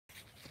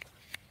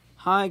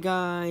Hi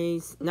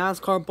guys,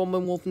 NASCAR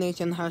Bowman Wolf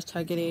Nation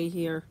 #8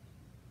 here.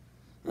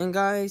 And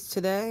guys,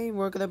 today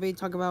we're gonna be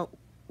talking about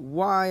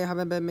why I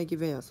haven't been making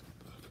videos.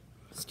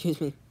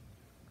 Excuse me.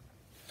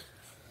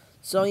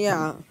 So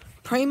yeah,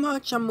 pretty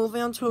much I'm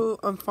moving on to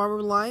a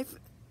farmer life,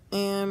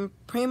 and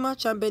pretty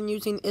much I've been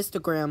using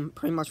Instagram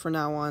pretty much from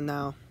now on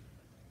now.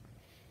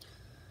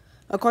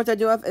 Of course I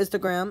do have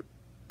Instagram,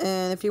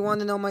 and if you want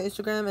to know my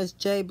Instagram is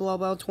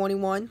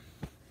jblobel21,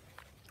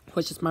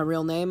 which is my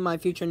real name, my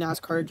future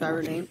NASCAR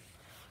driver name.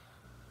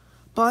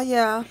 But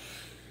yeah,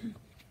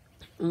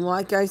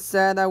 like I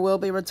said, I will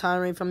be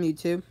retiring from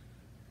YouTube.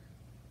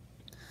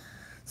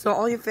 So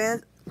all you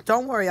fans,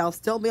 don't worry, I'll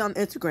still be on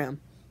Instagram.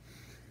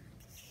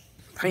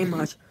 Pretty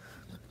much.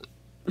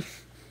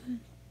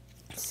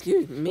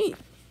 Excuse me.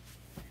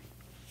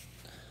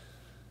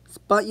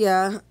 But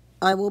yeah,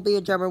 I will be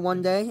a driver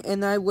one day,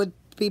 and I would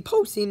be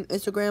posting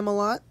Instagram a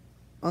lot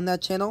on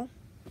that channel.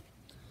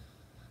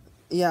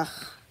 Yeah.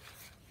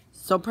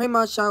 So pretty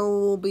much I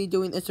will be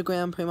doing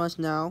Instagram pretty much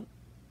now.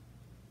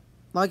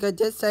 Like I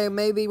did say,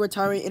 maybe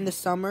retiring in the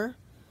summer.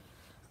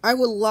 I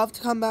would love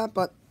to come back,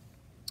 but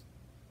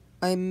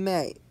I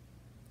may.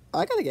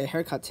 I gotta get a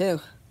haircut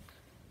too.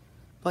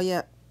 But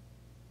yeah.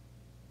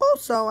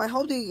 Also, I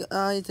hope you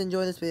guys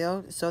enjoyed this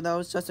video. So that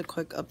was just a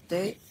quick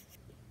update.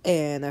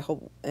 And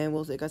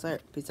we'll see you guys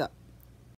later. Peace out.